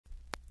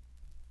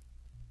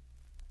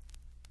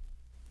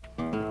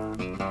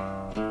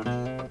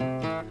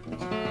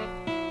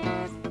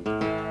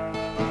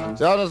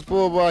Y'all this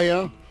poor boy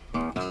here.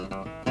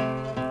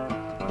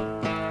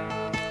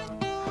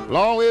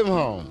 Long way from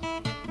home.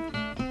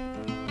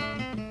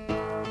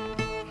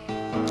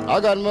 I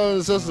got mother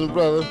and sister and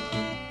brother.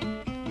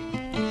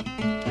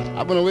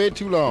 I've been away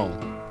too long.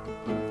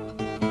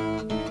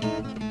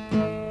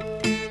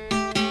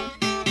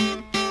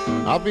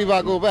 I believe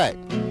I go back.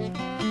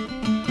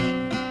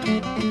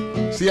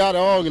 See how they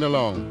all get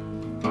along.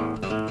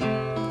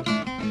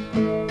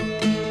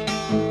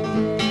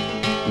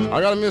 I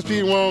got a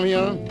mistreated woman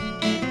here.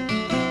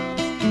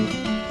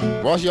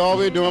 Boy, she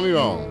always doing me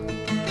wrong.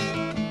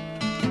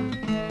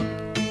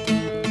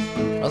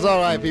 That's all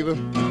right, people.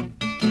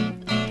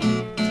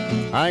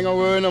 I ain't gonna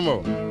worry no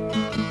more.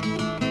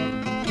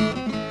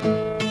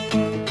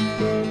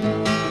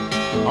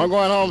 I'm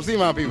going home to see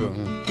my people.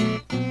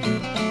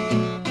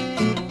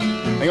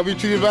 Ain't gonna be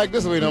treated back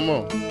this way no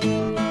more.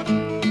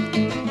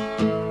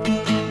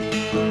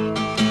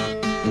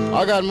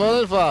 I got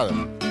mother and father.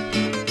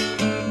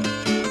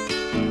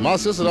 My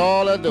sister,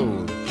 all that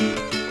does.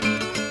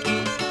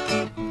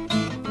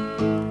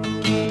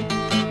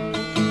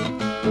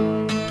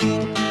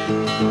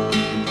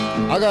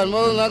 I got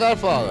mother and I got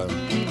father.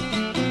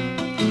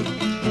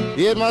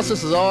 Yeah, my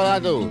sister's all I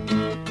do.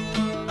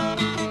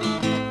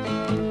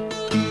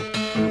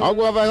 I'll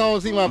go back home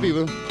and see my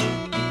people,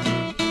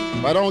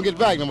 but I don't get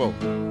back no more.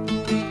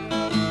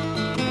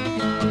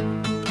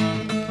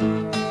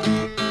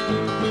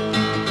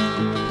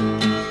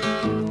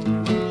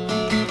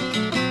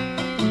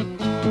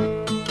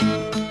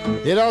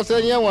 It all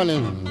said, yeah, one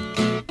and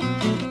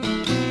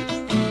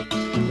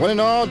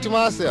all to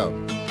myself.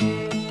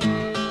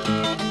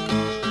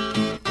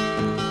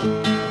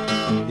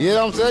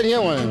 Yeah, I'm sitting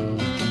here one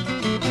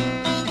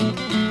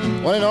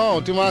and all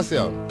to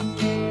myself.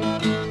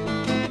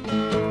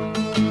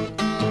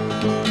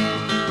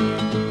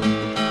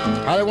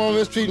 How they want to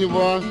mistreat me,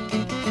 boy,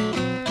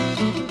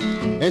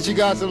 and she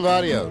got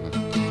somebody else.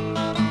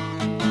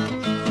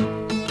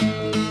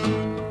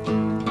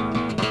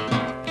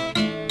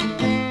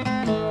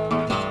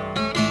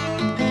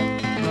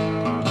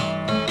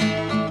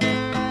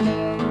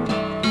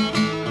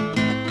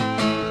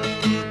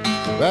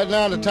 Right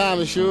now the time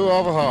is sure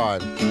awful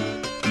hard.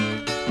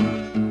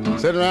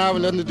 Sitting around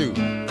with nothing to do.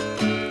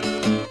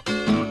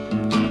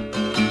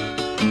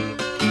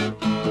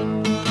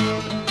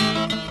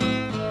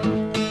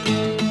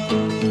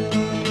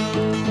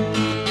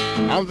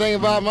 I'm thinking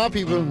about my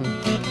people.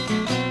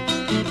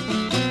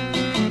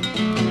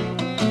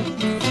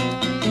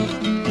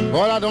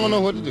 Boy, I don't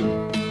know what to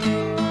do.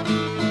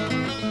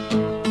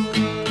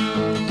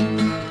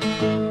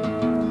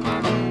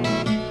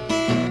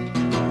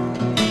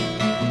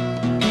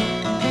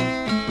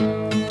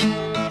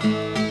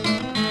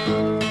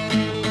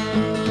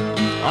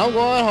 I'm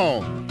going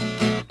home.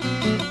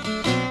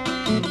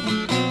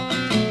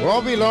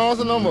 Won't be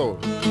lonesome no more.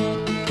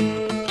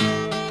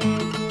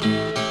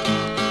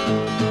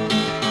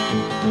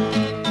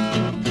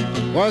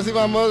 Want to see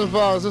my mother and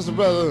father, sister,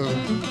 brother.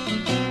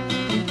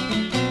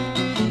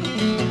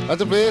 That's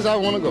the place I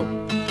want to go.